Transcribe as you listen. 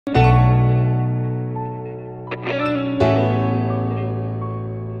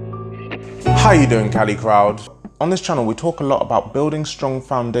How you doing, Cali Crowd? On this channel, we talk a lot about building strong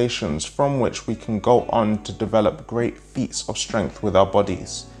foundations from which we can go on to develop great feats of strength with our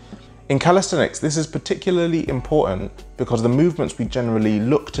bodies. In calisthenics, this is particularly important because the movements we generally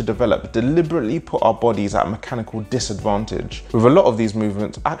look to develop deliberately put our bodies at a mechanical disadvantage, with a lot of these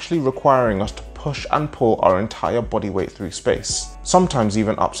movements actually requiring us to push and pull our entire body weight through space, sometimes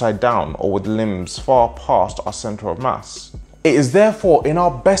even upside down or with limbs far past our center of mass. It is therefore in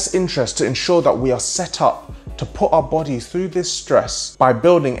our best interest to ensure that we are set up to put our bodies through this stress by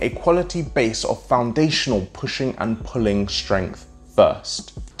building a quality base of foundational pushing and pulling strength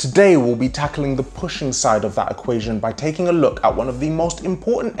first. Today we'll be tackling the pushing side of that equation by taking a look at one of the most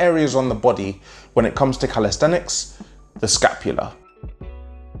important areas on the body when it comes to calisthenics, the scapula.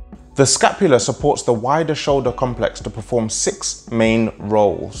 The scapula supports the wider shoulder complex to perform 6 main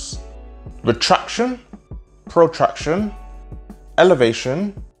roles: retraction, protraction,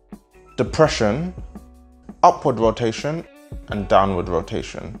 elevation, depression, upward rotation, and downward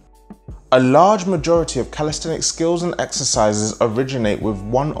rotation. A large majority of calisthenic skills and exercises originate with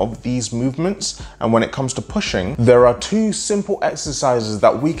one of these movements, and when it comes to pushing, there are 2 simple exercises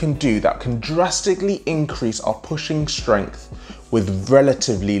that we can do that can drastically increase our pushing strength with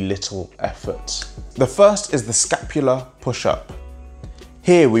relatively little effort. The first is the scapular push-up.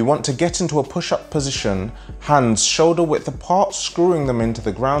 Here we want to get into a push-up position, hands shoulder width apart, screwing them into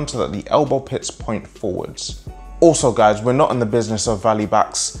the ground so that the elbow pits point forwards. Also guys, we're not in the business of valley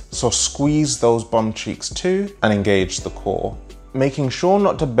backs, so squeeze those bum cheeks too and engage the core. Making sure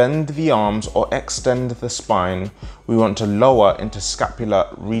not to bend the arms or extend the spine, we want to lower into scapular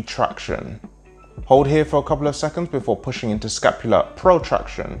retraction. Hold here for a couple of seconds before pushing into scapular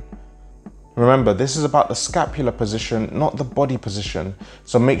protraction. Remember, this is about the scapular position, not the body position,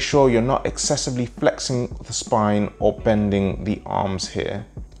 so make sure you're not excessively flexing the spine or bending the arms here.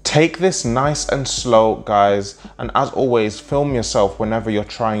 Take this nice and slow, guys, and as always, film yourself whenever you're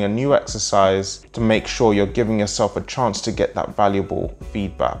trying a new exercise to make sure you're giving yourself a chance to get that valuable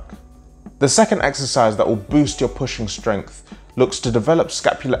feedback. The second exercise that will boost your pushing strength looks to develop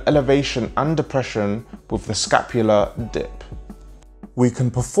scapular elevation and depression with the scapular dip. We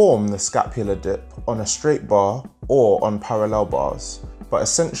can perform the scapular dip on a straight bar or on parallel bars, but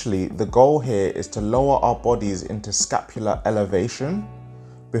essentially the goal here is to lower our bodies into scapular elevation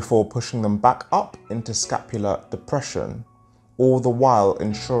before pushing them back up into scapular depression, all the while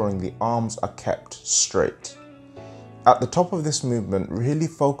ensuring the arms are kept straight. At the top of this movement, really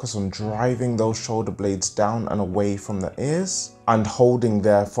focus on driving those shoulder blades down and away from the ears and holding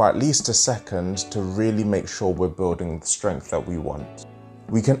there for at least a second to really make sure we're building the strength that we want.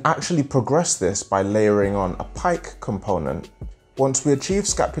 We can actually progress this by layering on a pike component. Once we achieve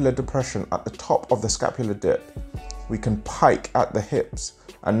scapular depression at the top of the scapular dip, we can pike at the hips,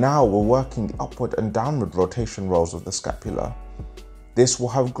 and now we're working the upward and downward rotation rolls of the scapula. This will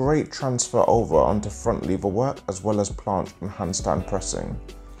have great transfer over onto front lever work as well as planche and handstand pressing.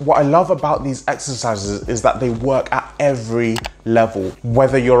 What I love about these exercises is that they work at every level,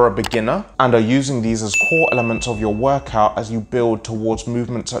 whether you're a beginner and are using these as core elements of your workout as you build towards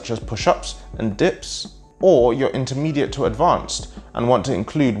movements such as push-ups and dips, or you're intermediate to advanced and want to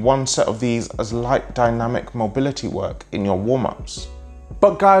include one set of these as light dynamic mobility work in your warm-ups.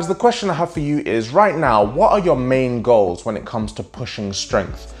 But guys, the question I have for you is, right now, what are your main goals when it comes to pushing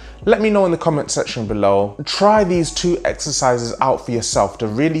strength? Let me know in the comment section below. Try these 2 exercises out for yourself to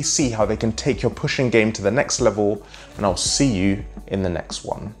really see how they can take your pushing game to the next level, and I'll see you in the next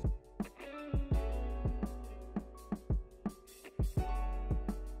one.